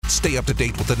Stay up to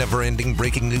date with the never-ending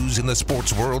breaking news in the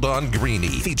sports world on Greeny,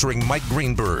 featuring Mike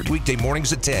Greenberg. Weekday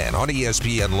mornings at 10 on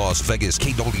ESPN Las Vegas,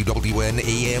 KWWN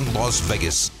AM Las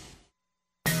Vegas.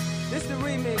 This the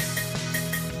remix.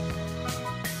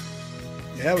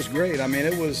 Yeah, it was great. I mean,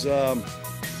 it was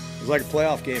like a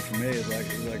playoff game for me. It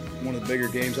was like one of the bigger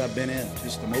games I've been in.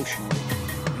 Just emotional,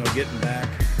 getting back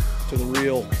to the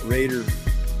real Raider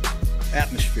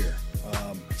atmosphere.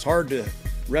 It's hard to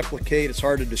replicate. It's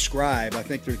hard to describe. I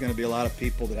think there's going to be a lot of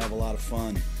people that have a lot of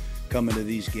fun coming to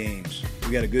these games.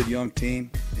 We got a good young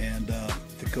team, and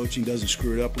if the coaching doesn't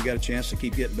screw it up, we got a chance to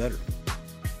keep getting better.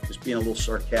 Just being a little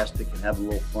sarcastic and having a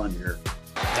little fun here.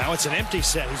 Now it's an empty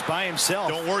set. He's by himself.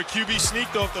 Don't worry, QB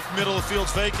sneaked off the middle of the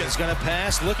field's vacant. He's going to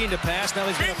pass, looking to pass. Now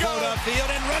he's going to float upfield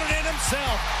and run it in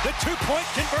himself. The two-point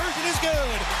conversion is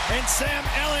good. And Sam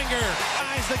Ehlinger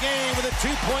ties the game with a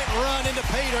two-point run into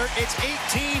Pater. It's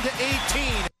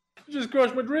 18-18. You just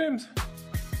crushed my dreams.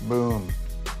 Boom.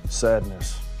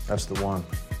 Sadness. That's the one.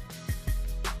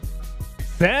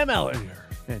 Sam Ehlinger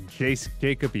and Chase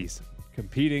Jacob Eason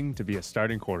competing to be a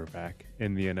starting quarterback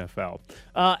in the NFL.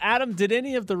 Adam, did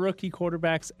any of the rookie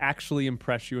quarterbacks actually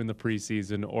impress you in the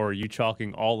preseason, or are you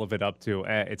chalking all of it up to,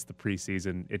 it's the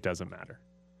preseason, it doesn't matter?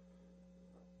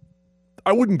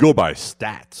 I wouldn't go by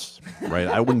stats, right?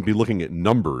 I wouldn't be looking at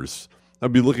numbers.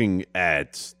 I'd be looking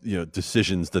at,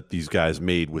 decisions that these guys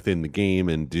made within the game,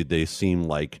 and did they seem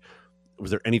like,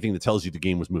 was there anything that tells you the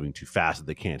game was moving too fast that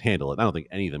they can't handle it? I don't think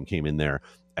any of them came in there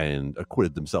and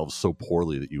acquitted themselves so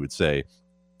poorly that you would say,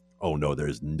 oh no,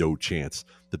 there's no chance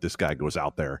that this guy goes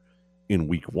out there in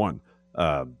week one.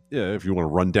 If you want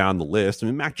to run down the list, I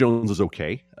mean, Mac Jones is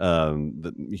okay.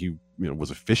 He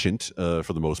was efficient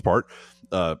for the most part.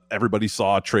 Everybody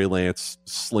saw Trey Lance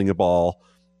sling a ball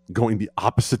going the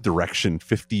opposite direction,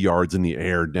 50 yards in the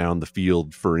air down the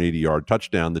field for an 80-yard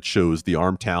touchdown that shows the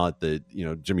arm talent that,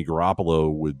 Jimmy Garoppolo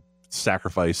would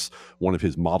sacrifice one of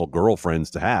his model girlfriends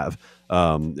to have.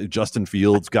 Justin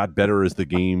Fields got better as the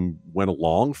game went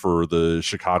along for the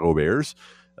Chicago Bears.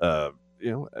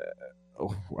 Who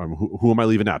am I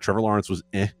leaving out? Trevor Lawrence was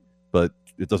but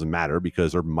it doesn't matter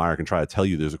because Urban Meyer can try to tell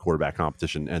you there's a quarterback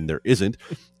competition and there isn't.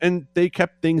 And they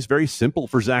kept things very simple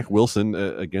for Zach Wilson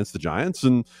against the Giants,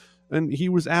 and he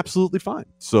was absolutely fine.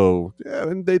 So,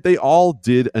 and they all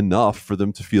did enough for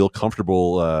them to feel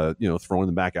comfortable, throwing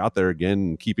them back out there again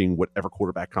and keeping whatever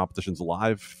quarterback competition's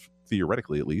alive,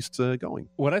 theoretically at least, going.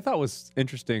 What I thought was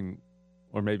interesting,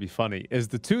 or maybe funny, is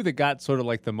the two that got sort of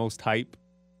like the most hype,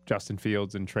 Justin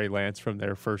Fields and Trey Lance from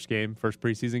their first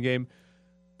preseason game,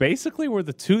 basically were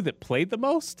the two that played the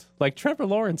most. Like Trevor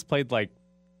Lawrence played like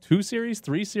 3 series.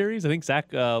 I think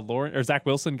Zach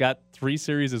Wilson got 3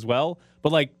 series as well.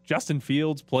 But like Justin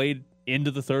Fields played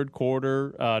into the third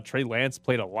quarter. Trey Lance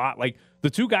played a lot. Like the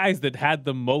two guys that had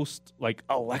the most like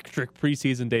electric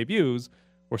preseason debuts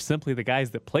were simply the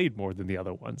guys that played more than the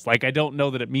other ones. Like I don't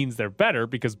know that it means they're better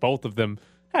because both of them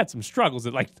had some struggles.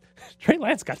 That like Trey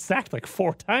Lance got sacked like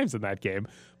 4 times in that game.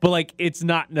 But like it's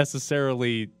not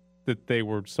necessarily that they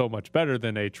were so much better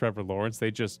than a Trevor Lawrence. They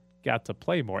just got to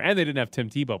play more. And they didn't have Tim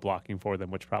Tebow blocking for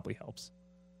them, which probably helps.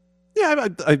 Yeah,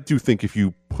 I do think if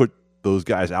you put those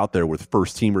guys out there with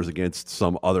first teamers against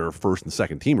some other first and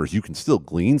second teamers, you can still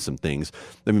glean some things.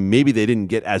 I mean, maybe they didn't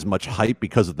get as much hype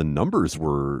because of the numbers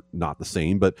were not the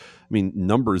same, but I mean,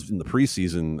 numbers in the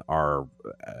preseason are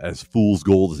as fool's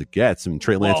gold as it gets. I mean,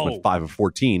 Trey Lance went 5 of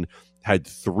 14, had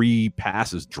 3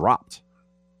 passes dropped.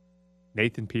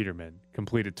 Nathan Peterman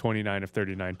completed 29 of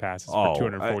 39 passes for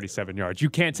 247 yards. You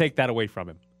can't take that away from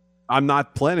him. I'm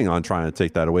not planning on trying to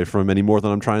take that away from him any more than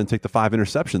I'm trying to take the 5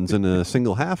 interceptions in a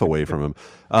single half away from him.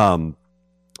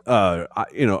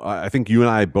 I think you and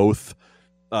I both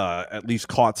at least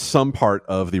caught some part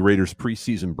of the Raiders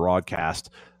preseason broadcast.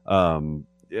 A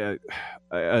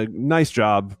nice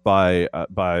job by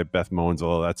Beth Mowins,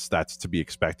 although that's to be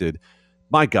expected.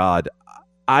 My God,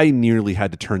 I nearly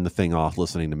had to turn the thing off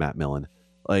listening to Matt Millen.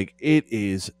 Like, it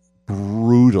is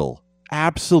brutal.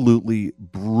 Absolutely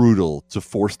brutal to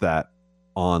force that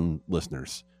on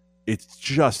listeners. It's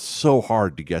just so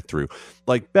hard to get through.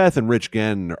 Like, Beth and Rich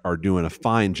Gann are doing a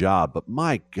fine job, but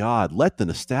my God, let the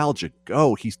nostalgia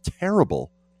go. He's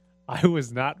terrible. I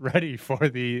was not ready for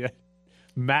the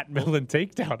Matt Millen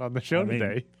takedown on the show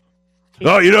today.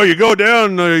 Oh, you go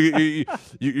down,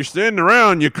 you're standing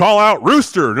around, you call out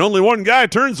Rooster, and only one guy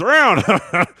turns around.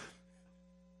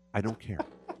 I don't care.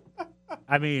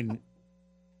 I mean,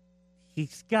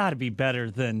 he's got to be better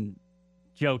than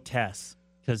Joe Tess,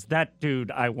 because that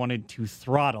dude I wanted to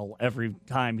throttle every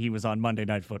time he was on Monday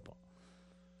Night Football.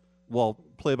 well,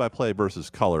 play-by-play versus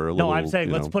color. A No, little, I'm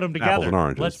saying let's put them together. Apples and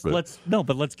oranges.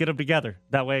 Let's get them together.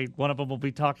 That way, one of them will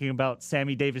be talking about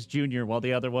Sammy Davis Jr. while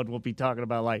the other one will be talking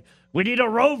about like, we need a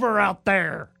rover out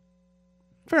there.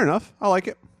 Fair enough. I like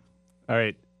it. All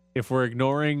right. If we're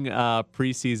ignoring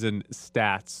preseason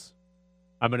stats,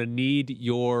 I'm going to need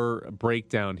your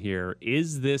breakdown here.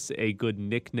 Is this a good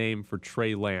nickname for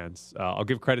Trey Lance? I'll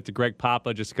give credit to Greg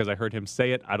Papa just because I heard him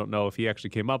say it. I don't know if he actually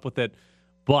came up with it,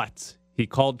 but he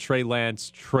called Trey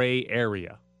Lance Trey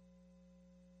Area.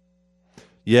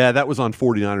 Yeah, that was on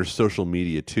 49ers social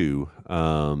media too.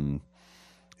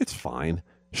 It's fine.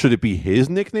 Should it be his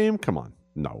nickname? Come on.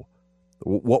 No.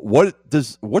 What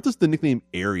does the nickname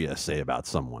Area say about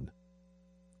someone?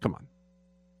 Come on.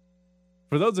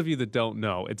 For those of you that don't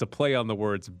know, it's a play on the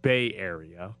words Bay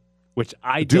Area, which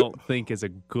I don't think is a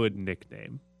good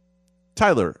nickname.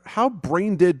 Tyler, how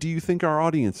brain dead do you think our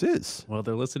audience is? Well,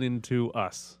 they're listening to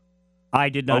us. I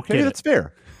did not get Okay, it. that's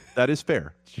fair. That is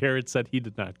fair. Jared said he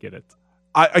did not get it.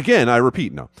 I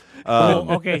repeat, no.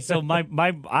 Okay, so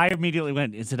I immediately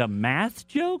went, is it a math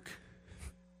joke?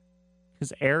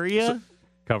 Because area?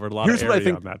 Covered a lot of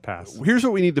area on that pass. Here's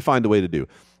what we need to find a way to do.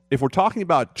 If we're talking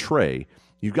about Trey,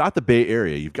 you've got the Bay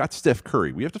Area, you've got Steph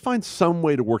Curry. We have to find some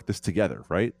way to work this together,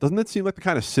 right? Doesn't that seem like the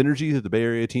kind of synergy that the Bay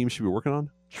Area team should be working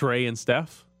on? Trey and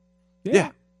Steph?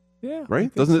 Yeah.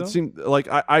 Right? Doesn't it so. seem like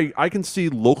I can see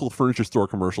local furniture store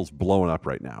commercials blowing up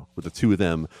right now with the two of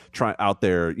them out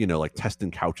there, like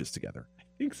testing couches together. I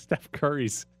think Steph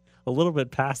Curry's a little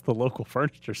bit past the local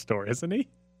furniture store, isn't he?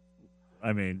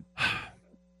 I mean,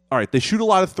 all right, they shoot a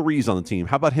lot of threes on the team.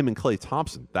 How about him and Klay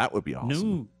Thompson? That would be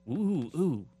awesome.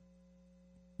 Ooh.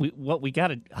 We got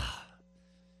to.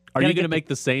 Are you going to make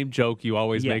the same joke you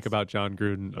always make about John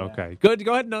Gruden? Yeah. Okay, good.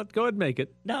 Go ahead. No, go ahead and make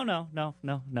it. No.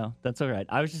 That's all right.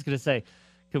 I was just going to say,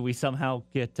 could we somehow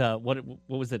get what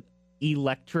was it?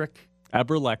 Electric.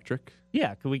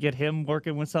 Yeah, could we get him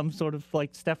working with some sort of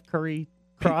like Steph Curry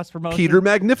cross promotion? Peter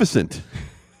Magnificent.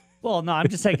 Well, no, I'm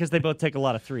just saying because they both take a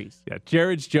lot of threes. Yeah,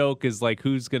 Jared's joke is like,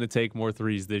 who's going to take more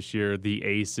threes this year, the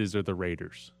Aces or the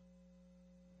Raiders?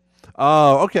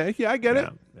 Oh, okay. Yeah, I get it.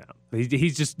 Yeah.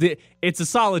 He's just, it's a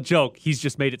solid joke. He's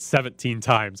just made it 17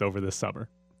 times over this summer.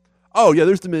 Oh, yeah,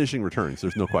 there's diminishing returns.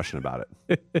 There's no question about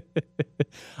it.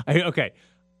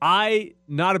 I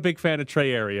not a big fan of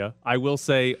Trey Area. I will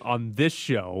say on this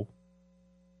show,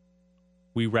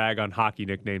 we rag on hockey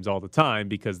nicknames all the time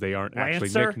because they aren't actually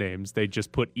nicknames. They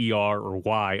just put ER or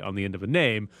Y on the end of a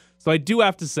name. So I do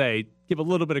have to say, give a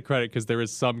little bit of credit because there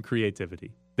is some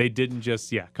creativity. They didn't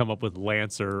just, come up with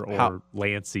Lancer or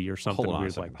Lancey or something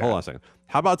weird like that. Hold on a second.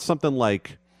 How about something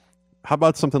like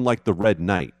the Red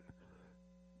Knight?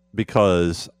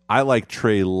 Because I like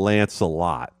Trey Lance a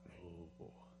lot.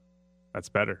 That's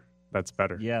better.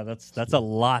 Yeah, that's a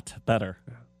lot better.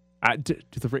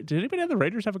 Did anybody on the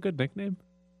Raiders have a good nickname?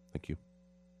 Thank you.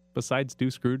 Besides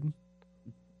Deuce Gruden?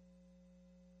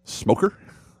 Smoker?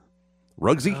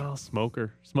 Rugsy? Oh,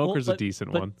 Smoker. Smoker's a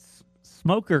decent one.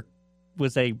 Smoker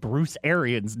was a Bruce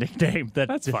Arians nickname.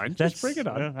 That's fine. Just bring it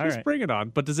on. Bring it on.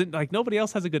 But does it nobody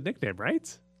else has a good nickname,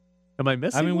 right? Am I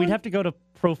missing? I mean, one? we'd have to go to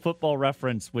Pro Football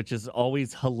Reference, which is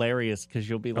always hilarious because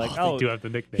you'll be like, they do have the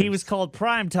nicknames. He was called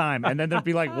Prime Time, and then there'd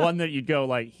be like one that you'd go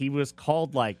like, he was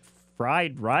called like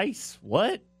Fried Rice.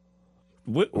 What?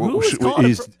 Who was called?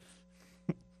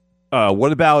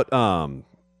 What about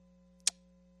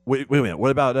Wait a minute.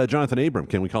 What about Jonathan Abram?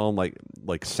 Can we call him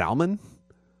like Salmon?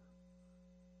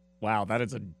 Wow, that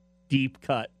is a deep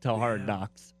cut to Hard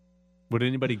Knocks. Would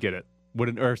anybody get it?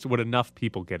 Would enough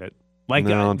people get it? Like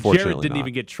no, Jared didn't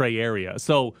even get Trey Area.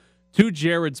 So to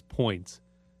Jared's point,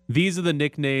 these are the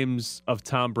nicknames of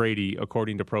Tom Brady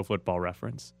according to Pro Football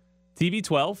Reference.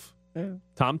 TB12,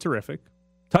 Tom Terrific,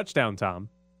 Touchdown Tom,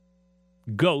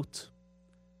 GOAT,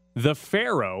 The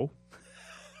Pharaoh,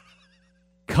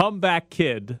 Comeback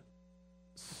Kid,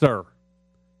 Sir.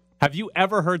 Have you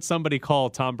ever heard somebody call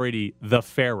Tom Brady the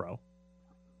Pharaoh?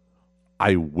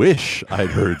 I wish I'd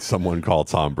heard someone call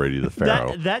Tom Brady the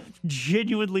Pharaoh. That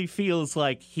genuinely feels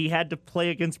like he had to play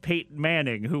against Peyton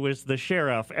Manning, who was the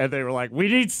sheriff, and they were like, "We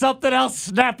need something else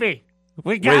snappy.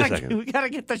 We gotta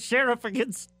get the sheriff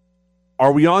against."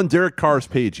 Are we on Derek Carr's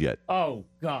page yet? Oh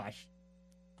gosh,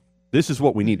 this is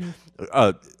what we need,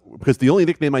 because the only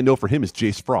nickname I know for him is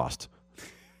Jace Frost.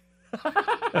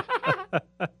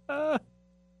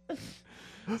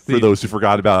 For those who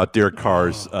forgot about Derek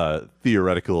Carr's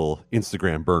theoretical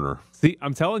Instagram burner. See,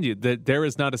 I'm telling you that there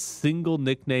is not a single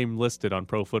nickname listed on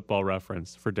Pro Football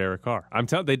Reference for Derek Carr. I'm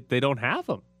telling they don't have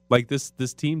them. Like this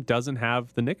team doesn't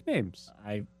have the nicknames.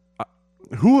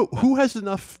 Who has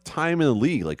enough time in the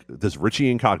league? Like, does Richie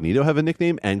Incognito have a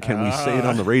nickname? And can we say it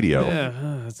on the radio?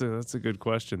 Yeah, that's a good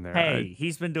question there. Hey,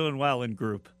 he's been doing well in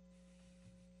group.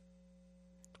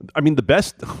 I mean, the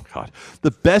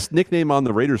best nickname on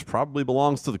the Raiders probably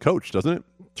belongs to the coach, doesn't it?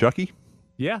 Chucky?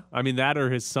 Yeah, I mean that or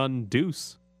his son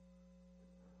Deuce.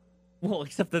 Well,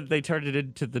 except that they turned it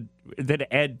into then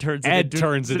Ed turns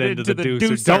it into the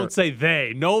Deucer. Don't say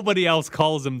they. Nobody else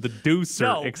calls him the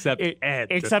Deucer except Ed.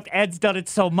 Except Ed's done it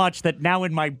so much that now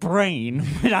in my brain,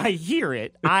 when I hear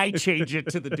it, I change it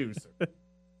to the Deucer.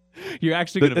 You're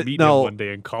actually going to meet him one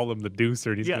day and call him the Deucer,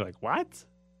 and he's going to be like, what?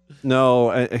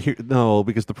 No,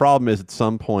 because the problem is at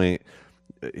some point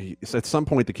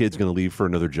the kid's going to leave for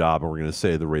another job, and we're going to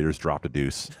say the Raiders dropped a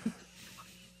deuce.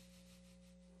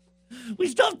 We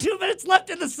still have 2 minutes left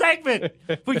in the segment.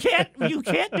 You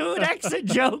can't do an exit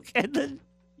joke and then.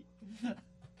 All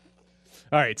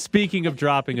right. Speaking of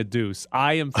dropping a deuce,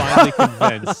 I am finally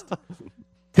convinced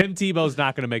Tim Tebow's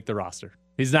not going to make the roster.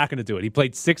 He's not going to do it. He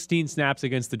played 16 snaps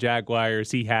against the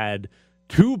Jaguars. He had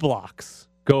 2 blocks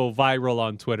go viral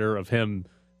on Twitter of him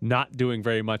not doing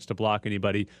very much to block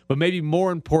anybody. But maybe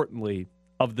more importantly,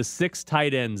 of the 6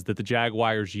 tight ends that the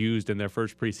Jaguars used in their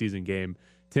first preseason game,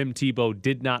 Tim Tebow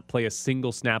did not play a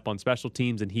single snap on special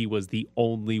teams, and he was the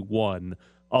only one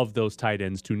of those tight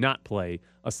ends to not play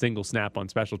a single snap on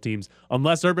special teams.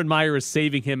 Unless Urban Meyer is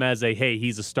saving him as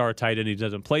he's a star tight end, he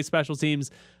doesn't play special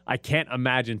teams, I can't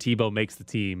imagine Tebow makes the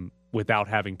team without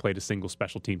having played a single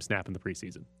special team snap in the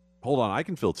preseason. Hold on, I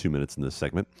can fill 2 minutes in this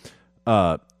segment.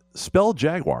 Spell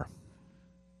Jaguar.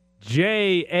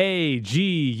 Jaguar.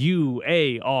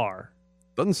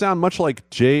 Doesn't sound much like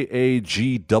Jagwire,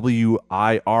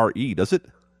 does it?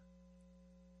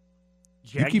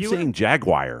 Jaguar? You keep saying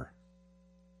Jaguar.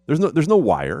 There's no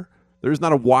wire. There's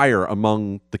not a wire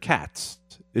among the cats.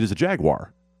 It is a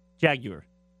jaguar. Jaguar.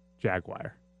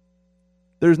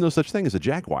 There's no such thing as a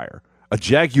jaguar. A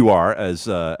jaguar, as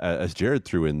Jared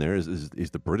threw in there, is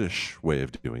the British way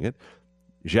of doing it.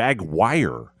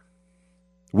 Jaguar.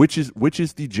 Which is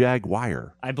the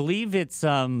Jaguar? I believe it's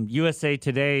USA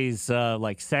Today's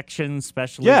section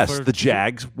specially. Yes, for the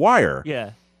Jags wire.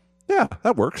 Yeah,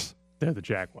 that works. They're the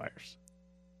Jaguars.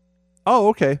 Oh,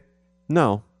 okay.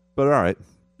 No, but all right.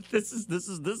 This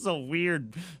is a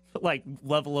weird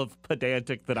level of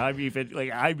pedantic that I'm even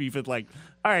like.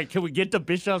 All right, can we get to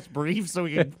Bischoff's brief so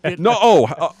we can?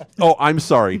 I'm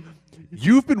sorry.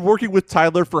 You've been working with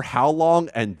Tyler for how long,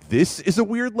 and this is a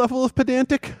weird level of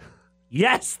pedantic?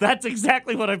 Yes, that's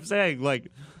exactly what I'm saying.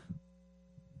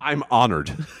 I'm honored.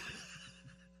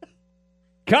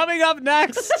 Coming up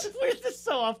next. We're just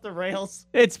so off the rails.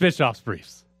 It's Bischoff's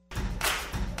Briefs.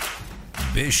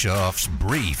 Bischoff's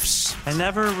Briefs. I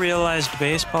never realized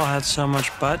baseball had so much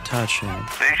butt touching.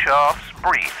 Bischoff's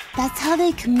Briefs. That's how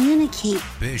they communicate.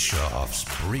 Bischoff's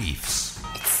Briefs.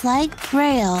 It's like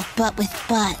Braille, but with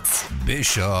butts.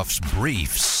 Bischoff's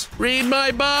Briefs. Read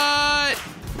my butt!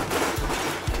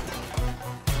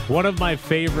 One of my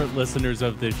favorite listeners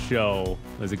of this show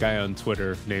is a guy on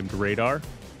Twitter named Radar,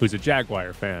 who's a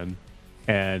Jaguar fan,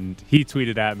 and he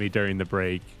tweeted at me during the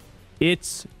break,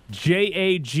 "It's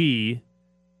Jagwar,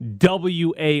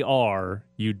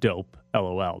 you dope,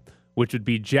 LOL," which would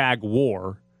be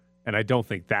Jaguar, and I don't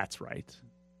think that's right.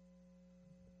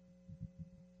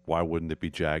 Why wouldn't it be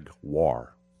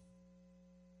Jaguar?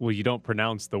 Well, you don't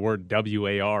pronounce the word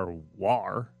W-A-R,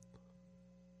 war.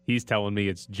 He's telling me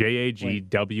it's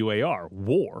Jagwar,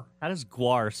 war. How does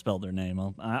Guar spell their name?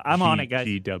 I'm on it, guys.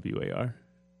 G-W-A-R.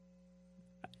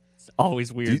 It's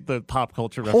always weird, the pop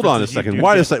culture references. Hold on a second.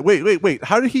 Wait.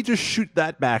 How did he just shoot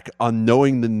that back on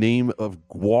knowing the name of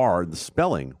Guar, the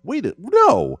spelling?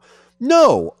 No.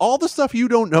 All the stuff you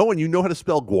don't know and you know how to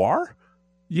spell Guar?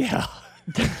 Yeah.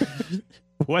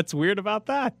 What's weird about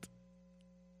that?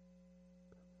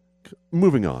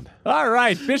 Moving on. All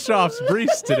right, Bischoff's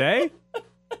Briefs today.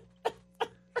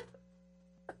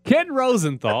 Ken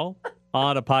Rosenthal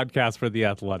on a podcast for The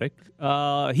Athletic.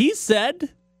 He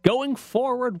said, going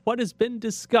forward, what has been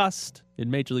discussed in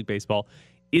Major League Baseball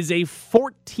is a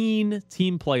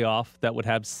 14-team playoff that would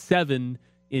have 7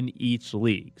 in each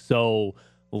league. So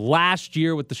last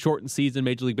year with the shortened season,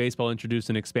 Major League Baseball introduced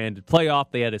an expanded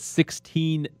playoff. They had a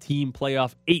 16-team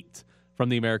playoff, 8 from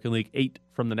the American League, 8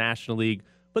 from the National League.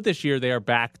 But this year they are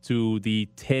back to the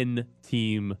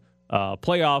 10-team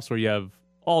playoffs where you have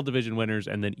all division winners,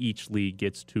 and then each league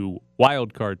gets 2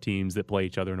 wild card teams that play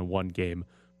each other in a 1-game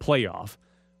playoff.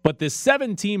 But this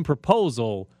 7-team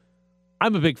proposal,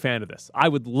 I'm a big fan of this. I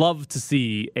would love to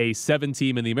see a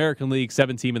 7-team in the American League,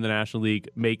 7-team in the National League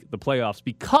make the playoffs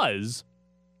because,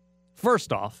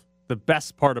 first off, the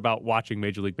best part about watching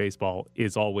Major League Baseball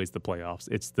is always the playoffs.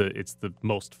 It's the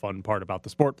most fun part about the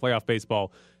sport. Playoff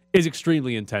baseball is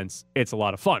extremely intense. It's a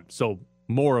lot of fun. So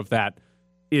more of that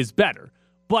is better.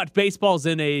 But baseball's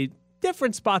in a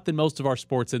different spot than most of our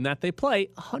sports in that they play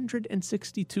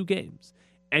 162 games.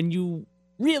 And you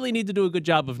really need to do a good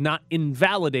job of not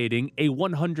invalidating a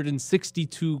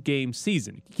 162-game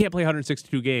season. You can't play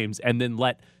 162 games and then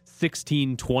let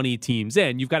 16, 20 teams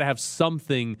in. You've got to have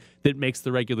something that makes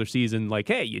the regular season like,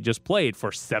 hey, you just played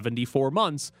for 74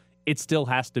 months. It still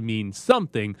has to mean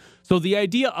something. So the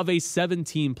idea of a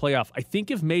 7-team playoff, I think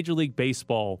if Major League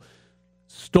Baseball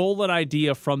stole an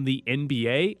idea from the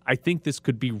NBA, I think this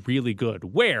could be really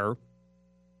good, where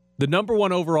the number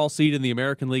one overall seed in the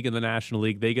American League and the National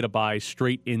League, they get a bye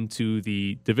straight into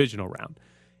the divisional round.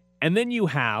 And then you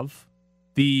have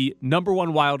the number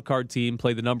one wild card team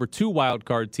play the number two wild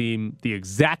card team the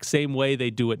exact same way they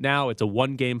do it now. It's a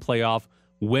 1-game playoff.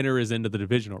 Winner is into the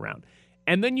divisional round.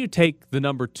 And then you take the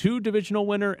number 2 divisional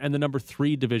winner and the number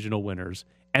 3 divisional winners,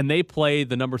 and they play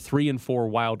the number 3 and 4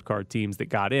 wild card teams that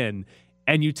got in.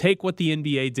 And you take what the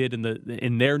NBA did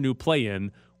in their new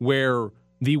play-in, where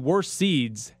the worst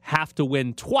seeds have to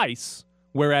win twice,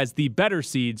 whereas the better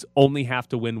seeds only have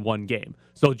to win 1 game.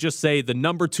 So just say the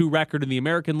number 2 record in the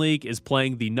American League is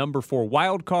playing the number 4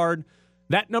 wild card.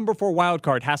 That number 4 wild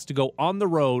card has to go on the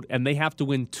road, and they have to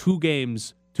win 2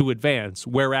 games to advance,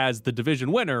 whereas the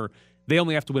division winner, they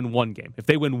only have to win 1 game. If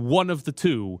they win one of the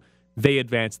 2, they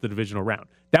advance the divisional round.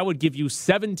 That would give you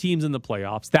 7 teams in the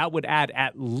playoffs. That would add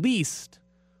at least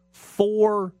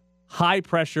 4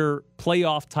 high-pressure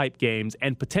playoff-type games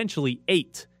and potentially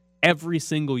 8 every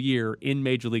single year in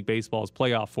Major League Baseball's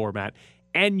playoff format.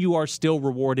 And you are still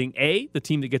rewarding, A, the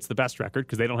team that gets the best record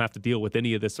because they don't have to deal with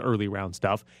any of this early round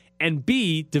stuff, and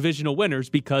B, divisional winners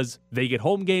because they get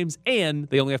home games and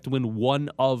they only have to win 1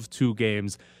 of 2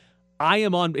 games. I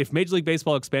am on, if Major League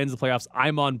Baseball expands the playoffs,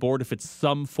 I'm on board if it's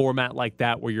some format like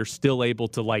that where you're still able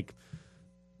to like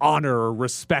honor or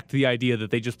respect the idea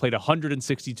that they just played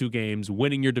 162 games,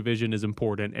 winning your division is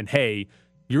important, and hey,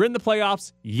 you're in the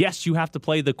playoffs, yes, you have to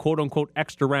play the quote-unquote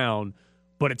extra round,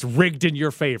 but it's rigged in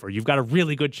your favor. You've got a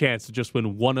really good chance to just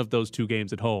win 1 of those 2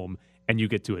 games at home, and you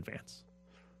get to advance.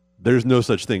 There's no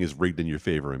such thing as rigged in your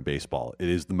favor in baseball. It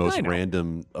is the most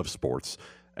random of sports.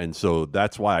 And so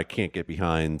that's why I can't get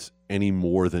behind any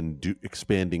more than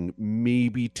expanding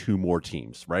maybe 2 more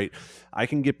teams, right? I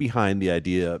can get behind the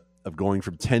idea of going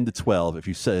from 10 to 12 if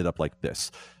you set it up like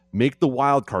this. Make the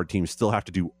wild card teams still have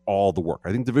to do all the work.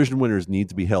 I think division winners need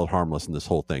to be held harmless in this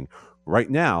whole thing. Right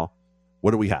now,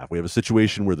 what do we have? We have a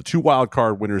situation where the 2 wild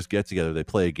card winners get together, they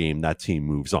play a game, that team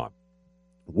moves on.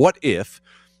 What if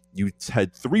you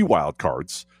had 3 wild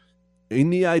cards in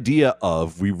the idea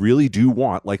of we really do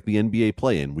want, like the NBA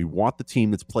play-in, we want the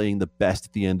team that's playing the best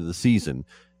at the end of the season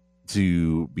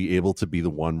to be able to be the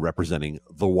one representing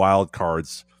the wild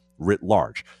cards writ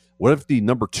large. What if the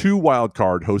number 2 wild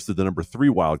card hosted the number 3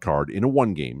 wild card in a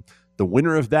 1 game? The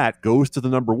winner of that goes to the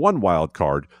number 1 wild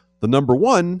card. The number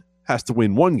 1 has to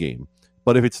win 1 game.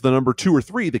 But if it's the number 2 or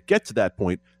 3 that get to that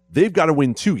point, they've got to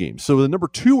win 2 games. So the number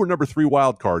 2 or number 3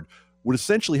 wild card would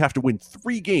essentially have to win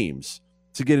 3 games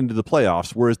to get into the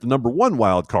playoffs, whereas the number 1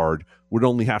 wild card would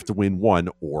only have to win 1,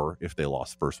 or if they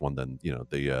lost the first one, then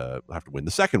they have to win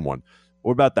the second one.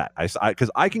 What about that? Because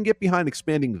I can get behind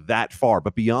expanding that far,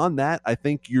 but beyond that, I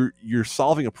think you're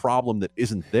solving a problem that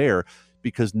isn't there,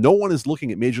 because no one is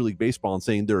looking at Major League Baseball and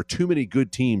saying there are too many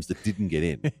good teams that didn't get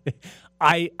in.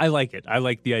 I like it. I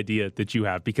like the idea that you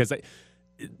have, because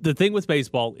the thing with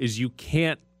baseball is you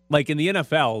can't, like in the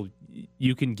NFL,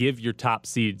 you can give your top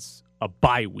seeds a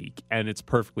bye week and it's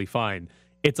perfectly fine.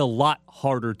 It's a lot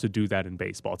harder to do that in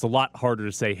baseball. It's a lot harder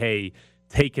to say, hey,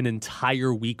 take an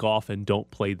entire week off and don't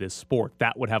play this sport.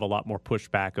 That would have a lot more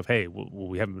pushback of, hey, well,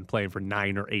 we haven't been playing for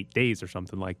 9 or 8 days or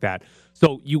something like that.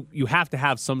 So you have to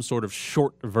have some sort of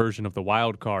short version of the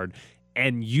wild card,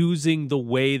 and using the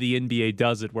way the NBA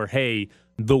does it where, hey,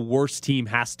 the worst team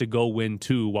has to go win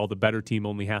 2 while the better team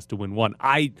only has to win 1.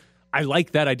 I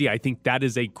like that idea. I think that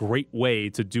is a great way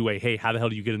to do hey, how the hell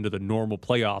do you get into the normal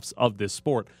playoffs of this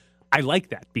sport? I like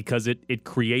that because it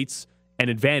creates an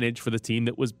advantage for the team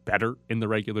that was better in the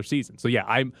regular season. So yeah,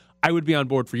 I would be on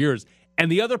board for yours. And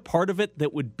the other part of it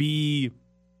that would be,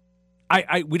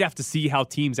 we'd have to see how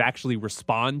teams actually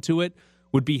respond to it,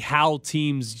 would be how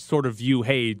teams sort of view,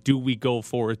 hey, do we go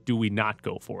for it? Do we not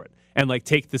go for it? And like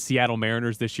take the Seattle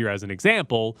Mariners this year as an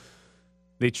example.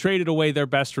 They traded away their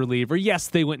best reliever. Yes,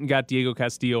 they went and got Diego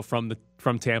Castillo from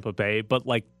Tampa Bay, but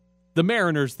like the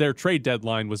Mariners, their trade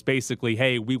deadline was basically,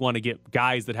 hey, we want to get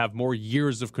guys that have more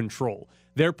years of control.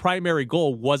 Their primary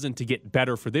goal wasn't to get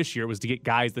better for this year. It was to get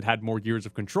guys that had more years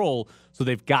of control, so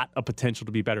they've got a potential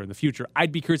to be better in the future.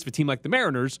 I'd be curious if a team like the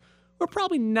Mariners, who are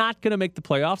probably not going to make the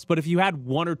playoffs, but if you had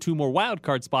one or two more wild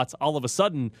card spots, all of a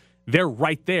sudden they're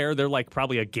right there. They're like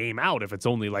probably a game out if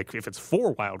it's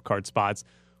 4 wild card spots.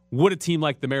 Would a team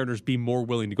like the Mariners be more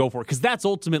willing to go for it? Because that's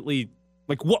ultimately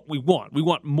like what we want. We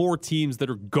want more teams that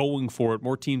are going for it,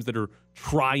 more teams that are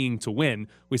trying to win.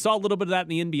 We saw a little bit of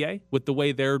that in the NBA with the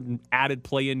way their added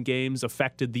play-in games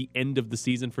affected the end of the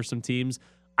season for some teams.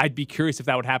 I'd be curious if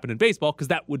that would happen in baseball because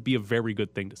that would be a very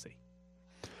good thing to see.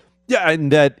 Yeah,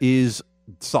 and that is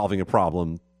solving a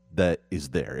problem that is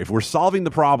there. If we're solving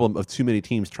the problem of too many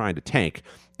teams trying to tank,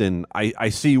 then I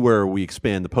see where we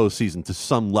expand the postseason to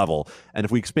some level. And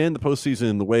if we expand the postseason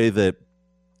in the way that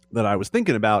I was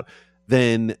thinking about,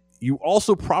 then you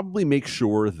also probably make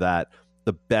sure that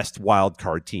the best wild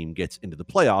card team gets into the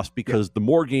playoffs because the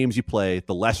more games you play,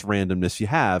 the less randomness you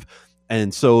have.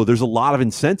 And so there's a lot of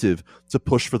incentive to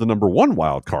push for the number 1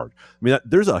 wild card. I mean,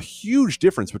 there's a huge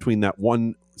difference between that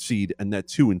 1 seed and that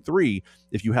 2 and 3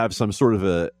 if you have some sort of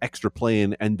a extra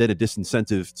play-in and then a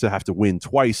disincentive to have to win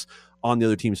twice on the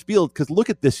other team's field. Because look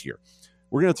at this year.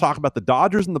 We're going to talk about the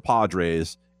Dodgers and the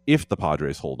Padres if the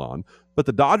Padres hold on. But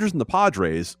the Dodgers and the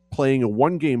Padres playing a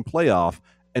 1-game playoff,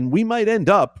 and we might end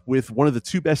up with one of the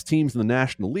 2 best teams in the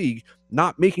National League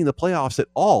not making the playoffs at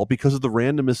all because of the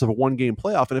randomness of a 1-game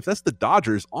playoff. And if that's the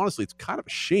Dodgers, honestly, it's kind of a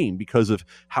shame because of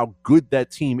how good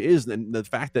that team is and the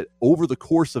fact that over the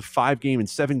course of 5-game and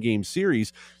 7-game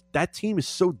series, that team is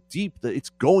so deep that it's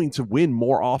going to win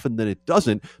more often than it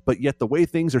doesn't. But yet the way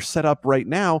things are set up right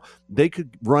now, they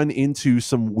could run into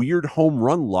some weird home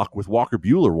run luck with Walker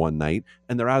Buehler one night,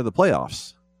 and they're out of the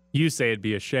playoffs. You say it'd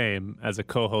be a shame. As a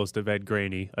co-host of Ed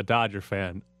Graney, a Dodger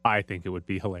fan, I think it would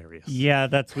be hilarious.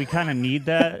 Yeah, we kind of need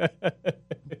that.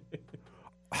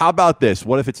 How about this?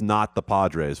 What if it's not the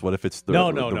Padres? What if it's the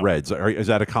Reds? Is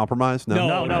that a compromise?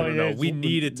 No. We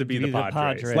need it to be the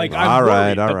Padres. Like, I'm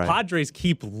worried. All the right. Padres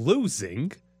keep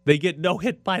losing. They get no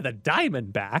hit by the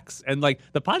Diamondbacks. And,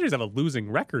 the Padres have a losing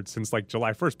record since,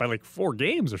 July 1st by, 4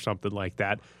 games or something like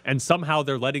that. And somehow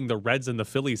they're letting the Reds and the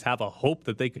Phillies have a hope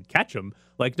that they could catch them.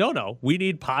 No. We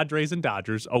need Padres and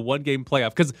Dodgers, a 1-game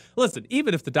playoff. Because, listen,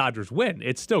 even if the Dodgers win,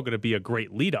 it's still going to be a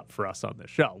great lead-up for us on this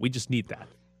show. We just need that.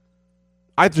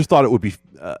 I just thought it would be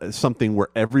something where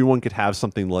everyone could have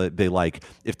something they like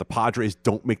if the Padres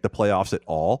don't make the playoffs at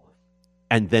all,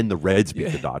 and then the Reds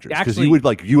beat the Dodgers. Because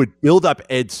you would build up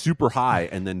Ed super high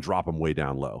and then drop him way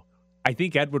down low. I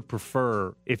think Ed would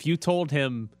prefer if you told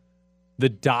him the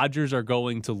Dodgers are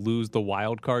going to lose the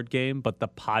wild card game, but the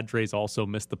Padres also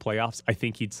missed the playoffs. I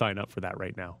think he'd sign up for that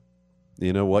right now.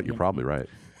 You know what? You're probably right.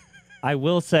 I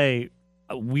will say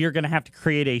we're going to have to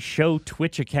create a show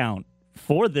Twitch account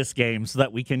for this game so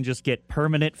that we can just get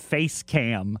permanent face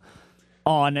cam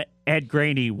on Ed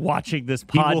Graney watching this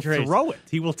Padres. He will throw it.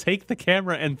 He will take the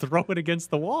camera and throw it against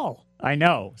the wall. I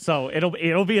know. So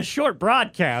it'll be a short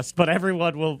broadcast, but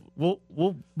everyone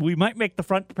we might make the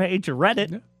front page of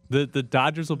Reddit. Yeah. The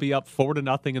Dodgers will be up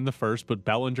 4-0 in the first, but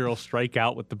Bellinger will strike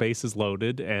out with the bases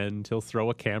loaded, and he'll throw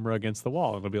a camera against the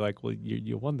wall. And it'll be like, well,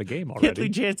 you won the game already.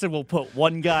 Kenley Jansen will put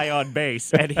one guy on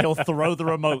base, and he'll throw the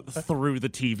remote through the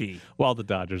TV. While the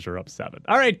Dodgers are up 7.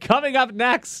 All right, coming up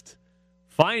next,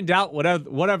 find out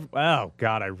whatever. Oh,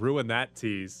 God, I ruined that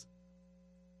tease.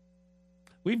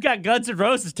 We've got Guns N'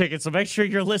 Roses tickets, so make sure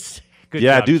you're listening. Good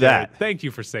job, do Jared. that. Thank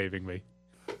you for saving me.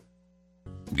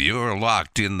 You're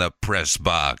locked in the press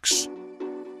box.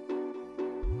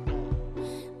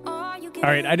 All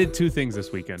right, I did 2 things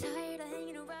this weekend.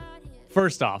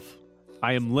 First off,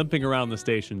 I am limping around the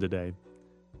station today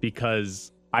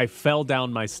because I fell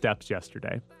down my steps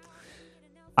yesterday.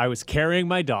 I was carrying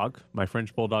my dog, my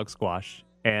French Bulldog Squash,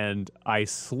 and I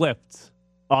slipped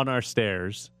on our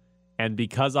stairs. And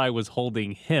because I was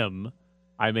holding him,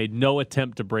 I made no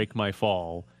attempt to break my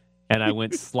fall, and I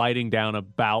went sliding down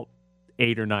about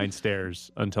 8 or 9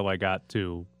 stairs until I got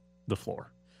to the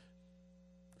floor.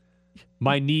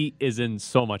 My knee is in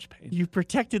so much pain. You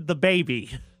protected the baby.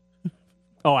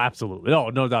 Oh, absolutely. Oh,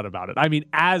 no doubt about it. I mean,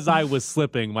 as I was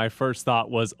slipping, my first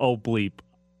thought was, oh, bleep,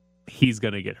 he's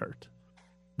going to get hurt.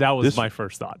 That was my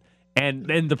first thought. And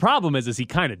the problem is he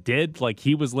kind of did.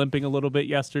 He was limping a little bit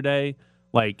yesterday,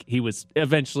 Like he was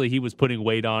putting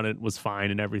weight on it, was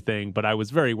fine and everything, but I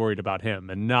was very worried about him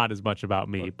and not as much about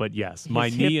me. But yes, my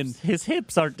knee and his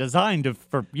hips aren't designed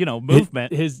for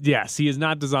movement. Yes, he is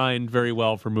not designed very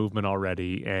well for movement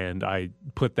already, and I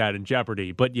put that in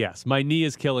jeopardy. But yes, my knee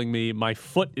is killing me. My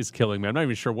foot is killing me. I'm not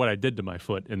even sure what I did to my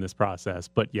foot in this process,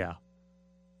 but yeah.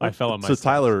 I fell on my stomach.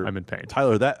 Tyler, I'm in pain.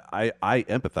 Tyler, that I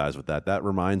empathize with that. That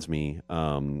reminds me,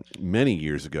 many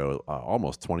years ago,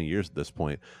 almost 20 years at this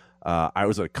point, I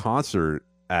was at a concert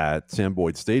at Sam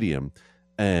Boyd Stadium,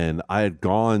 and I had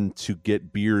gone to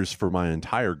get beers for my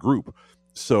entire group.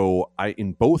 So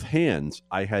in both hands,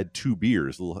 I had 2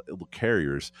 beers, little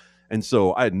carriers. And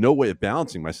so I had no way of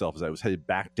balancing myself as I was headed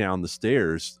back down the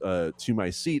stairs to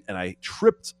my seat, and I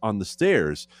tripped on the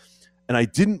stairs. And I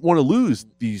didn't want to lose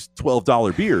these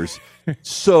 $12 beers.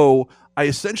 So I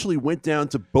essentially went down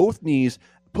to both knees,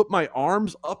 put my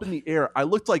arms up in the air. I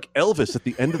looked like Elvis at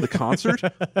the end of the concert.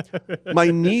 My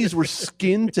knees were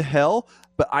skinned to hell,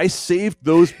 but I saved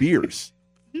those beers.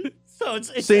 So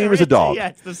it's same as a dog. Yeah,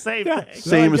 it's the same thing.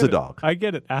 Same as a dog. I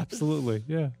get it. Absolutely.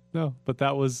 Yeah. No, but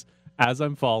that was, as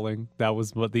I'm falling, that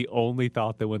was what the only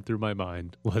thought that went through my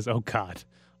mind was, oh God,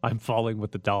 I'm falling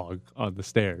with the dog on the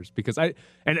stairs, because I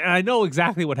know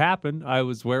exactly what happened. I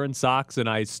was wearing socks and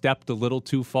I stepped a little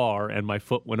too far and my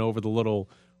foot went over the little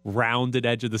rounded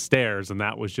edge of the stairs, and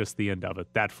that was just the end of it.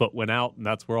 That foot went out, and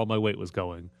that's where all my weight was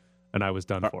going, and I was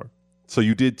done for. So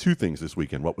you did 2 things this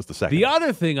weekend. What was the second? The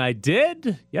other thing I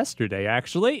did yesterday,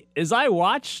 actually, is I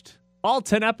watched all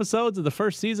 10 episodes of the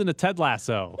first season of Ted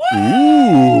Lasso.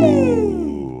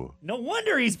 Ooh. No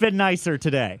wonder he's been nicer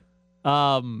today.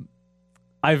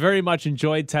 I very much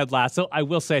enjoyed Ted Lasso. I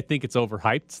will say I think it's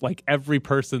overhyped. Like every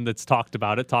person that's talked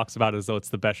about it talks about it as though it's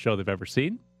the best show they've ever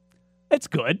seen. It's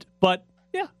good, but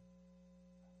yeah.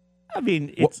 I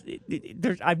mean,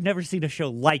 I've never seen a show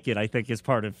like it, I think, is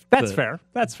part of That's fair.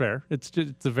 That's fair. It's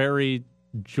a very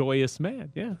joyous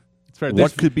man. Yeah. It's fair.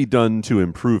 What could be done to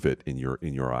improve it in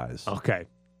your eyes? Okay.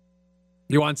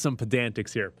 You want some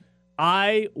pedantics here.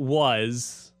 I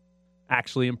was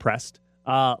actually impressed.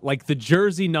 Like the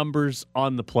jersey numbers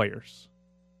on the players.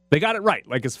 They got it right,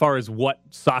 like as far as what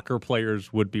soccer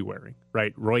players would be wearing,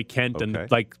 right? Roy Kent and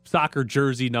like soccer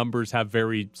jersey numbers have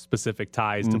very specific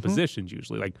ties to positions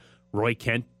usually. Like Roy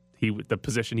Kent, the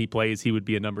position he plays, he would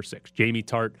be a number 6. Jamie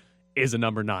Tart is a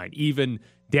number 9. Even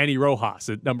Danny Rojas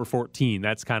at number 14,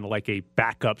 that's kind of like a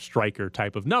backup striker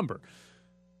type of number.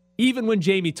 Even when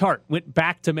Jamie Tart went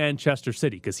back to Manchester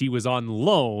City, because he was on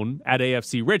loan at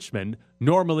AFC Richmond,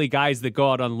 normally guys that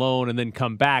go out on loan and then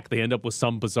come back, they end up with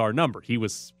some bizarre number. He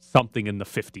was something in the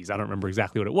 50s. I don't remember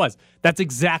exactly what it was. That's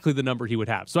exactly the number he would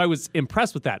have. So I was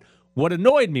impressed with that. What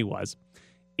annoyed me was,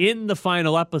 in the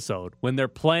final episode, when they're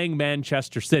playing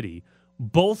Manchester City,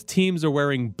 both teams are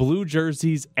wearing blue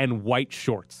jerseys and white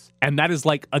shorts. And that is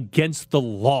like against the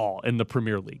law in the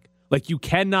Premier League. Like, you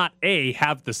cannot,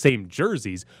 have the same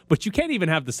jerseys, but you can't even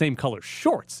have the same color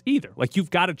shorts either. Like, you've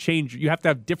got to change. You have to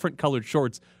have different colored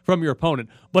shorts from your opponent,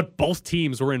 but both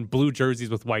teams were in blue jerseys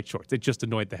with white shorts. It just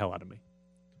annoyed the hell out of me.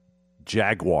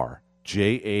 Jaguar.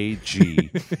 Jagwar.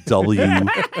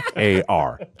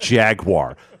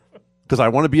 Jaguar. Because I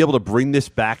want to be able to bring this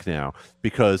back now,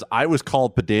 because I was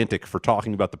called pedantic for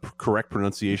talking about the correct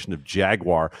pronunciation of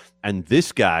Jaguar, and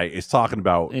this guy is talking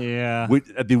about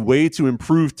the way to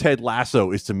improve Ted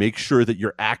Lasso is to make sure that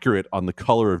you're accurate on the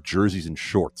color of jerseys and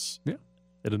shorts. Yeah,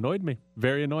 it annoyed me.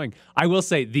 Very annoying. I will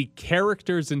say the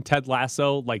characters in Ted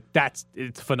Lasso, like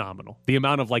it's phenomenal. The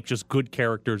amount of like just good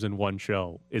characters in one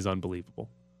show is unbelievable.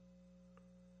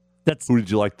 Who did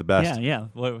you like the best? Yeah.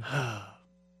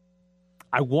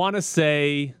 I want to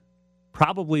say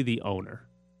probably the owner.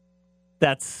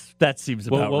 That seems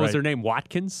about right. What was her name?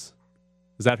 Watkins?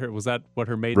 Was that what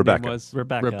her maiden Rebecca. name was?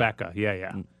 Rebecca.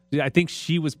 Yeah. I think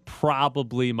she was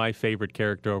probably my favorite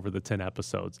character over the 10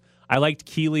 episodes. I liked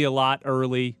Keely a lot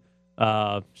early.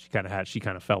 She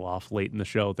kind of fell off late in the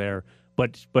show there.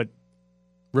 But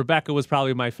Rebecca was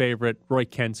probably my favorite. Roy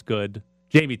Kent's good.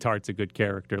 Jamie Tart's a good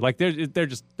character. Like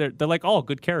they're like all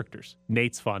good characters.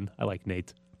 Nate's fun. I like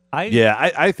Nate.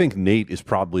 I think Nate is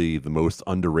probably the most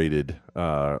underrated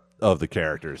of the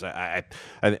characters. I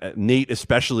Nate,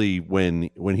 especially when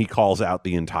he calls out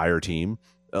the entire team,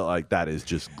 like that is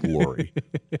just glory.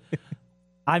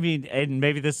 I mean, and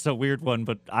maybe this is a weird one,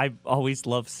 but I always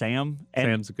love Sam.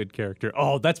 Sam's a good character.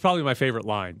 Oh, that's probably my favorite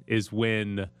line is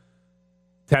when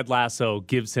Ted Lasso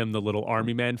gives him the little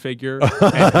army man figure, and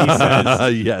he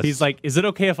says, yes. He's like, is it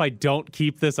okay if I don't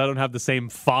keep this? I don't have the same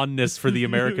fondness for the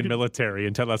American military.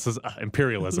 And Ted Lasso says,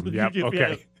 imperialism. Yep,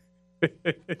 okay.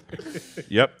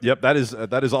 Yep.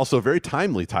 That is also very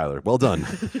timely, Tyler. Well done.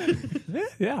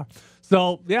 Yeah.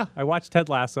 So, yeah, I watched Ted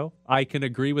Lasso. I can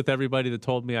agree with everybody that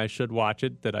told me I should watch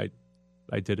it, that I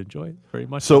did enjoy it very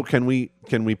much. So can we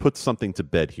put something to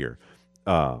bed here?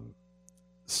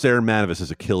 Sarah Manavis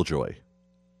is a killjoy.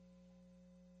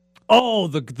 Oh,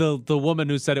 the woman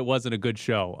who said it wasn't a good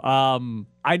show.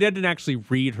 I didn't actually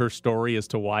read her story as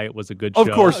to why it was a good show.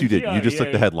 Of course you didn't. You just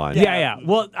took the headline. Yeah.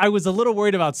 Well, I was a little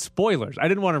worried about spoilers. I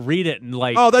didn't want to read it and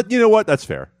like. Oh, you know what? That's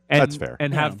fair. That's fair.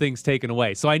 And have things taken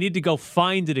away. So I need to go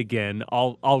find it again.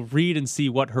 I'll read and see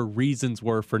what her reasons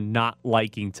were for not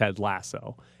liking Ted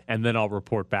Lasso, and then I'll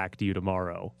report back to you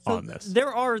tomorrow on this.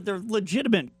 There are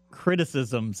legitimate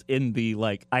criticisms in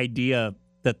the idea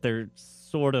that there's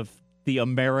sort of the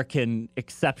American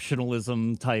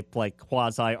exceptionalism type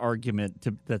quasi argument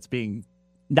that's being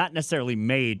not necessarily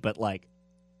made, but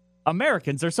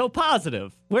Americans are so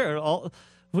positive. Bring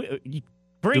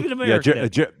it American.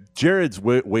 Yeah, Jared's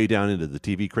way down into the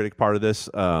TV critic part of this.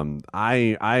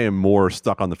 I am more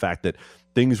stuck on the fact that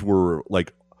things were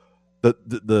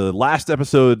the last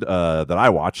episode that I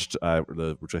watched,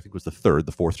 which I think was the third,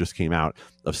 the fourth just came out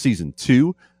of season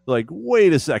 2.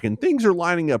 Wait a second, things are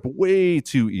lining up way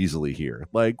too easily here.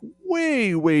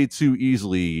 Way too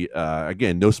easily.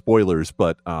 Again, no spoilers,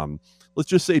 but let's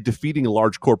just say defeating a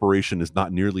large corporation is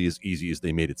not nearly as easy as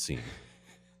they made it seem.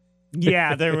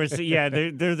 Yeah, there was. Yeah,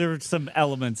 there were some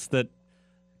elements that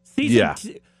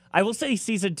I will say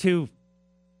season 2.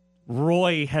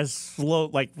 Roy has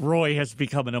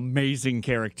become an amazing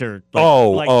character. The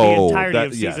entirety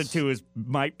of season 2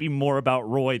 might be more about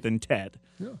Roy than Ted.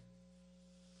 Yeah.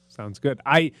 Sounds good.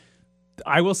 I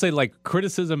will say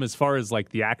criticism as far as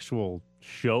the actual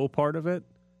show part of it,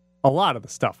 a lot of the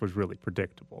stuff was really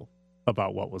predictable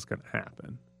about what was going to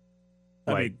happen.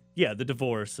 The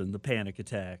divorce and the panic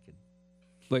attack.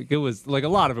 It was a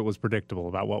lot of it was predictable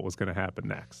about what was going to happen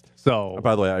next. So,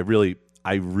 by the way,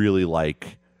 I really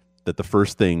like that the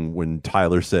first thing when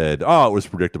Tyler said, "Oh, it was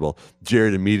predictable,"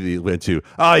 Jared immediately went to,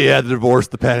 "Oh yeah, the divorce,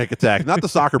 the panic attack," not the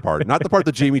soccer part, not the part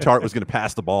that Jamie Tart was going to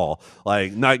pass the ball,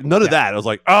 none of that. I was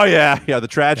like, "Oh yeah, the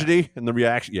tragedy and the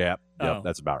reaction, yeah,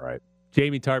 that's about right."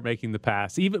 Jamie Tart making the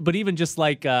pass, even just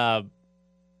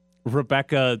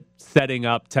Rebecca setting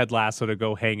up Ted Lasso to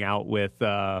go hang out with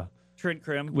Trent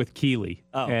Krim with Keeley,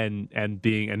 and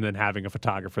then having a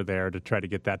photographer there to try to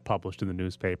get that published in the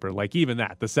newspaper. Even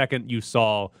that, the second you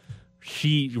saw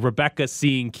Rebecca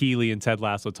seeing Keeley and Ted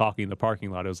Lasso talking in the parking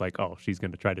lot, it was oh, she's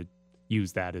going to try to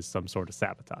use that as some sort of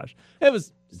sabotage. It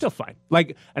was still fine.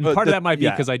 And part of that might be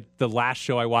because the last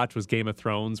show I watched was Game of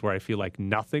Thrones, where I feel like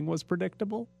nothing was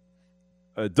predictable.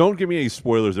 Don't give me any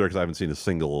spoilers there because I haven't seen a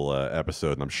single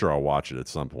episode, and I'm sure I'll watch it at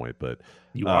some point. But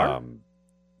you are.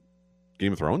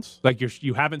 Game of Thrones?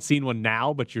 You haven't seen one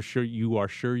now, but you are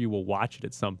sure you will watch it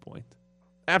at some point.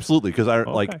 Absolutely, because I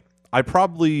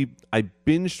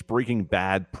binged Breaking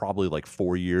Bad probably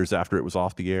 4 years after it was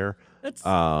off the air. That's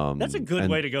a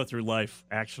good way to go through life,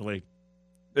 actually.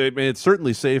 It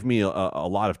certainly saved me a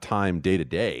lot of time day to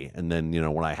day. And then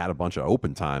when I had a bunch of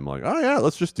open time, oh yeah,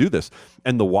 let's just do this.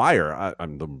 And The Wire,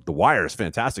 The Wire is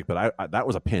fantastic, but that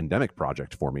was a pandemic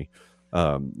project for me.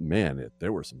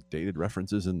 There were some dated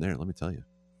references in there, let me tell you.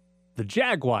 The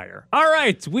Jaguar. All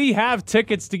right, we have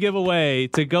tickets to give away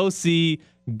to go see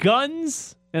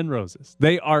Guns N' Roses.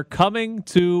 They are coming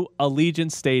to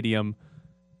Allegiant Stadium,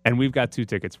 and we've got 2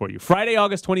 tickets for you. Friday,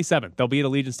 August 27th, they'll be at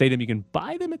Allegiant Stadium. You can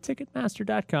buy them at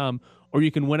Ticketmaster.com, or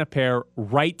you can win a pair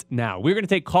right now. We're going to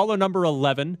take caller number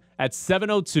 11 at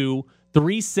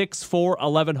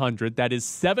 702-364-1100. That is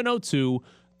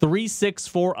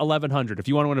 702-364-1100. If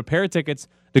you want to win a pair of tickets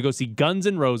to go see Guns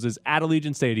N' Roses at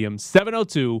Allegiant Stadium,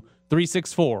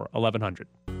 702-364-1100.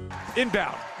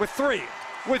 Inbound with 3,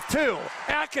 with 2.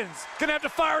 Atkins gonna have to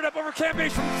fire it up over Cam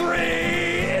Bates from 3.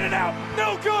 In and out.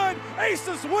 No good.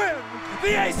 Aces win.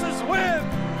 The Aces win.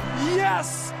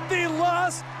 Yes, the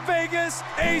Las Vegas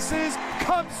Aces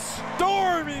come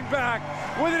storming back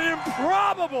with an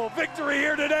improbable victory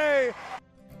here today.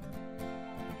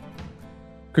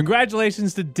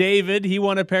 Congratulations to David. He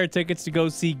won a pair of tickets to go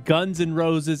see Guns N'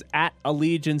 Roses at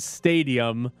Allegiant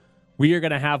Stadium. We are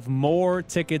going to have more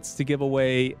tickets to give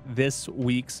away this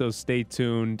week, so stay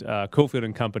tuned. Cofield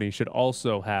and Company should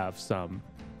also have some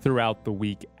throughout the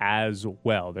week as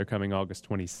well. They're coming August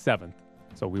 27th,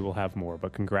 so we will have more.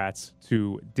 But congrats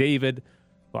to David.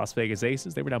 Las Vegas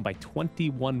Aces, they were down by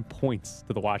 21 points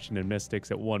to the Washington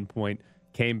Mystics at one point.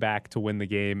 Came back to win the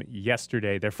game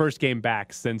yesterday. Their first game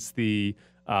back since the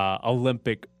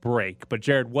Olympic break. But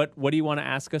Jared, what do you want to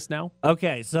ask us now?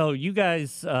 Okay, so you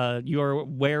guys, you're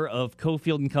aware of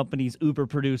Cofield and Company's Uber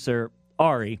producer,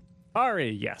 Ari. Ari,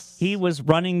 yes. He was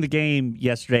running the game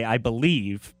yesterday, I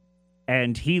believe,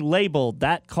 and he labeled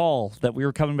that call that we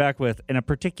were coming back with in a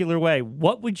particular way.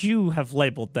 What would you have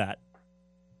labeled that?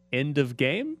 End of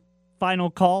game? Final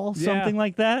call? Yeah. Something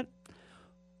like that?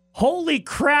 Holy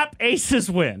crap,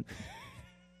 Aces win.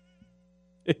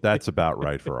 That's about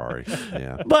right for Ari.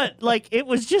 Yeah. But, like, it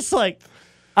was just like,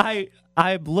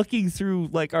 I'm looking through,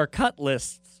 like, our cut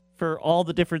lists for all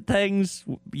the different things,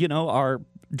 you know, our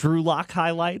Drew Lock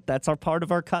highlight, that's our part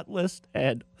of our cut list,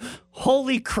 and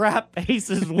holy crap,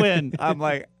 Aces win. I'm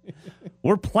like,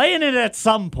 we're playing it at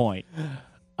some point.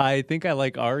 I think I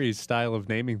like Ari's style of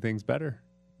naming things better.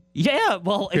 Yeah,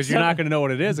 well, because you're not going to know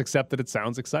what it is, except that it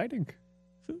sounds exciting.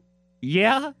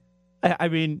 Yeah. I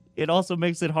mean, it also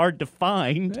makes it hard to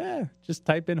find. Yeah, just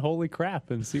type in holy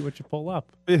crap and see what you pull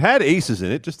up. It had aces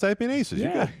in it. Just type in aces.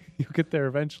 Yeah, you'll get there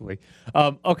eventually.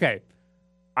 Okay,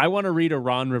 I want to read a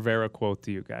Ron Rivera quote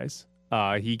to you guys.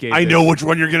 He gave. I know which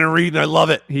one you're going to read, and I love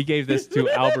it. He gave this to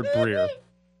Albert Breer.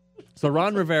 So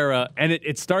Ron Rivera, and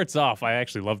it starts off, I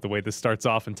actually love the way this starts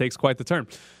off and takes quite the turn.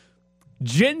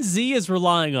 Gen Z is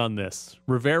relying on this,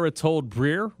 Rivera told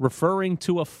Breer, referring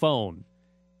to a phone.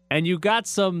 And you got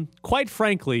some, quite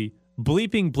frankly,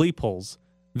 bleeping bleep holes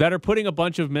that are putting a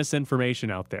bunch of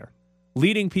misinformation out there,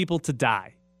 leading people to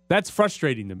die. That's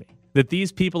frustrating to me, that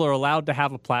these people are allowed to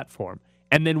have a platform.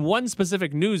 And then one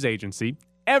specific news agency,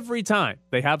 every time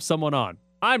they have someone on,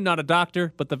 I'm not a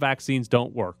doctor, but the vaccines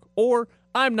don't work. Or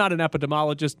I'm not an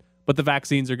epidemiologist, but the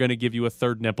vaccines are going to give you a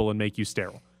third nipple and make you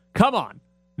sterile. Come on.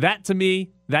 That, to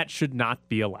me, that should not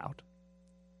be allowed.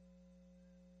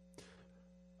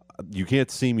 You can't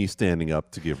see me standing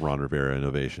up to give Ron Rivera an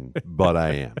ovation, but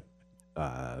I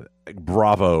am.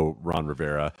 Bravo, Ron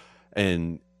Rivera.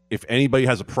 And if anybody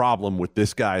has a problem with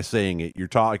this guy saying it, you're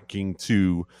talking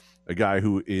to a guy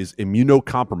who is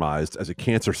immunocompromised as a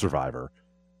cancer survivor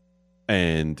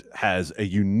and has a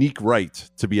unique right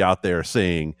to be out there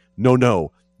saying,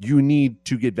 no, you need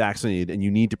to get vaccinated and you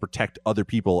need to protect other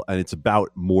people, and it's about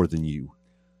more than you.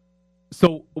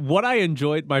 So what I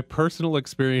enjoyed, my personal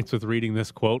experience with reading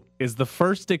this quote, is the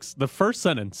first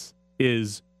sentence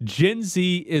is, Gen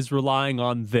Z is relying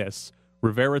on this,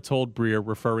 Rivera told Breer,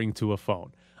 referring to a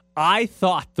phone. I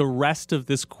thought the rest of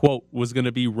this quote was going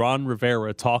to be Ron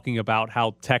Rivera talking about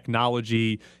how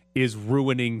technology is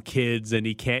ruining kids and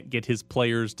he can't get his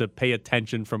players to pay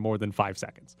attention for more than 5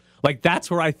 seconds. Like, that's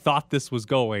where I thought this was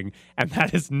going, and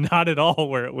that is not at all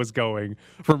where it was going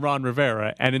from Ron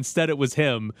Rivera. And instead it was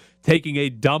him taking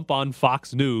a dump on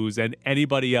Fox News and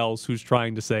anybody else who's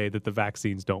trying to say that the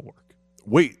vaccines don't work.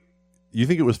 Wait, you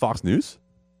think it was Fox News?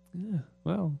 Yeah,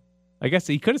 well, I guess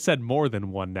he could have said more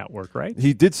than one network, right?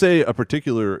 He did say a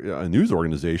particular news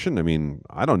organization. I mean,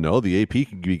 I don't know. The AP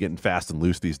could be getting fast and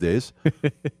loose these days.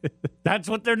 That's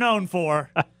what they're known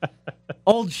for.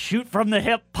 Old shoot from the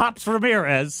hip Pops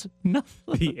Ramirez. No.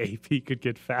 The AP could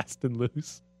get fast and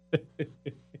loose.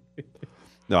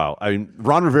 No, I mean,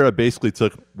 Ron Rivera basically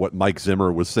took what Mike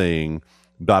Zimmer was saying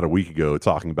about a week ago,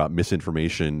 talking about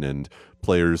misinformation and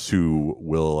players who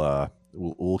will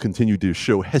continue to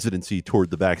show hesitancy toward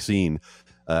the vaccine,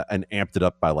 and amped it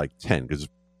up by like 10. Because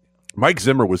Mike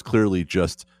Zimmer was clearly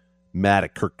just mad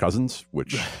at Kirk Cousins,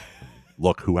 which,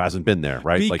 look, who hasn't been there,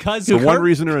 right? Because like, for one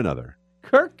reason or another.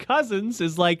 Kirk Cousins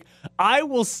is like, I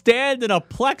will stand in a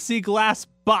plexiglass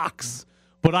box,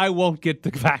 but I won't get the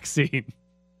vaccine.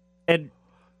 And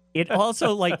it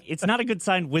also, like, it's not a good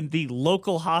sign when the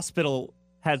local hospital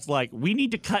has, like, we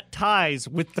need to cut ties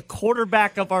with the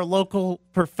quarterback of our local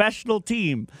professional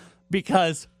team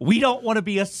because we don't want to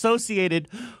be associated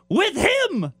with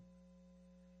him.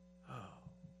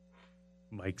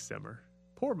 Mike Zimmer.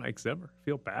 Poor Mike Zimmer.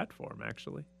 Feel bad for him,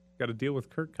 actually. Got to deal with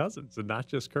Kirk Cousins, and not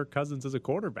just Kirk Cousins as a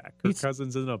quarterback. Kirk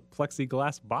Cousins in a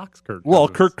plexiglass box.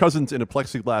 Kirk Cousins in a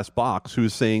plexiglass box,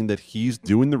 who's saying that he's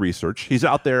doing the research. He's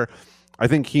out there. I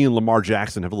think he and Lamar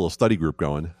Jackson have a little study group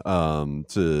going.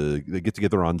 They get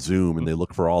together on Zoom and they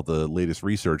look for all the latest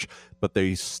research, but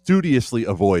they studiously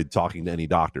avoid talking to any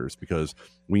doctors because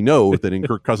we know that in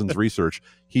Kirk Cousins' research,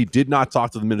 he did not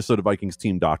talk to the Minnesota Vikings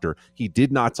team doctor. He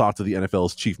did not talk to the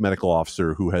NFL's chief medical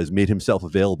officer, who has made himself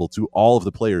available to all of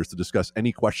the players to discuss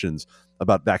any questions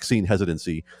about vaccine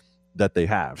hesitancy that they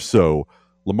have. So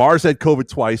Lamar's had COVID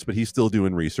twice, but he's still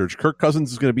doing research. Kirk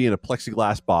Cousins is going to be in a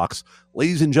plexiglass box.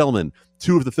 Ladies and gentlemen,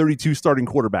 2 of the 32 starting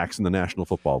quarterbacks in the National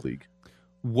Football League.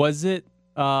 Was it?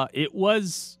 It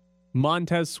was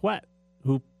Montez Sweat,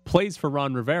 who plays for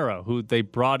Ron Rivera, who they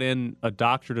brought in a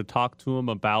doctor to talk to him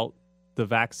about the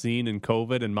vaccine and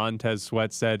COVID, and Montez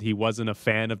Sweat said he wasn't a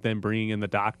fan of them bringing in the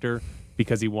doctor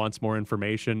because he wants more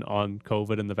information on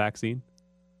COVID and the vaccine.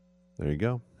 There you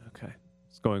go. Okay.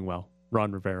 It's going well.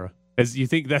 Ron Rivera. As you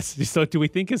think that's so? Do we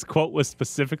think his quote was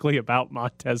specifically about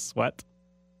Montez Sweat?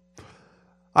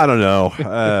 I don't know.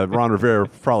 Ron Rivera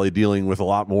probably dealing with a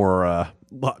lot more,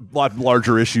 lot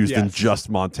larger issues than just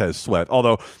Montez Sweat.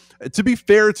 Although, to be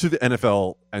fair to the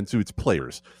NFL and to its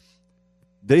players,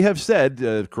 they have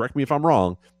said, correct me if I'm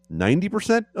wrong,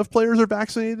 90% of players are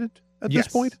vaccinated at this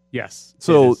point? Yes.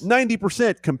 So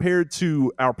 90% compared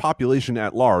to our population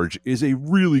at large is a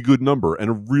really good number and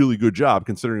a really good job,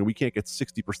 considering we can't get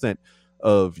 60%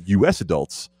 of U.S.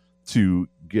 adults to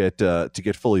get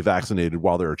fully vaccinated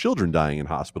while there are children dying in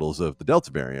hospitals of the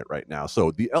Delta variant right now.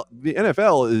 So the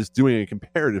NFL is doing a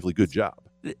comparatively good job.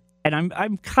 And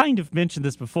I'm kind of mentioned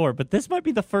this before, but this might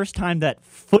be the first time that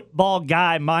football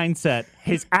guy mindset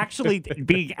is actually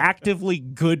being actively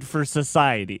good for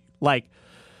society. Like,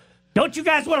 don't you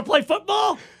guys want to play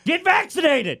football? Get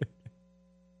vaccinated.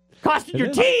 Costing your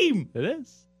team. It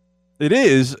is. It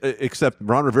is, except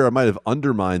Ron Rivera might have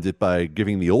undermined it by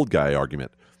giving the old guy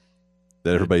argument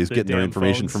that everybody's getting their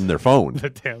information from their phone. The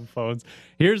damn phones.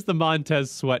 Here's the Montez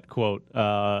Sweat quote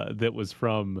that was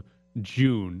from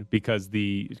June because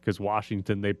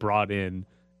Washington, they brought in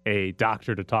a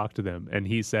doctor to talk to them, and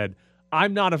he said,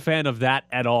 "I'm not a fan of that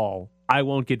at all. I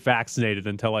won't get vaccinated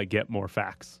until I get more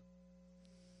facts."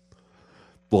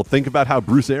 Well, think about how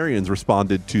Bruce Arians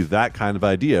responded to that kind of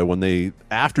idea when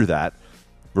after that,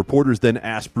 reporters then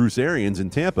asked Bruce Arians in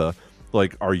Tampa,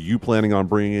 like, are you planning on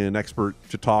bringing in an expert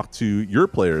to talk to your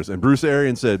players? And Bruce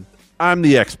Arians said, I'm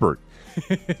the expert.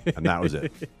 And that was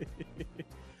it.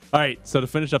 All right, so to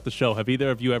finish up the show, have either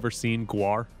of you ever seen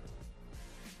Gwar?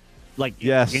 Like,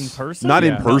 yes. in person? Not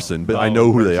in person, but I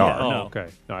know who they are. Oh, okay.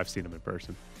 No, I've seen them in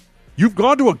person. You've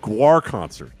gone to a Gwar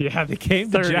concert. Yeah, they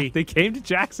came to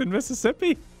Jackson,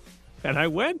 Mississippi, and I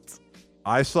went.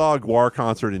 I saw a Gwar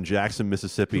concert in Jackson,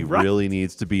 Mississippi. Right. Really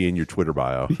needs to be in your Twitter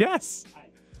bio. Yes,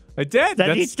 I did.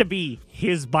 That needs to be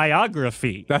his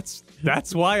biography. That's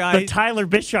why the Tyler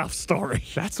Bischoff story.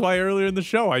 That's why earlier in the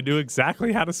show I knew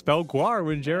exactly how to spell Gwar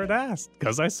when Jared asked,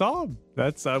 because I saw him.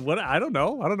 That's what I don't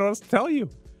know. I don't know what else to tell you.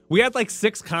 We had like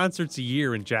 6 concerts a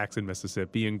year in Jackson,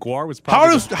 Mississippi, and Gwar was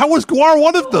probably how was Gwar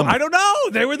one of them? I don't know.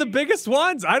 They were the biggest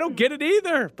ones. I don't get it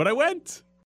either, but I went.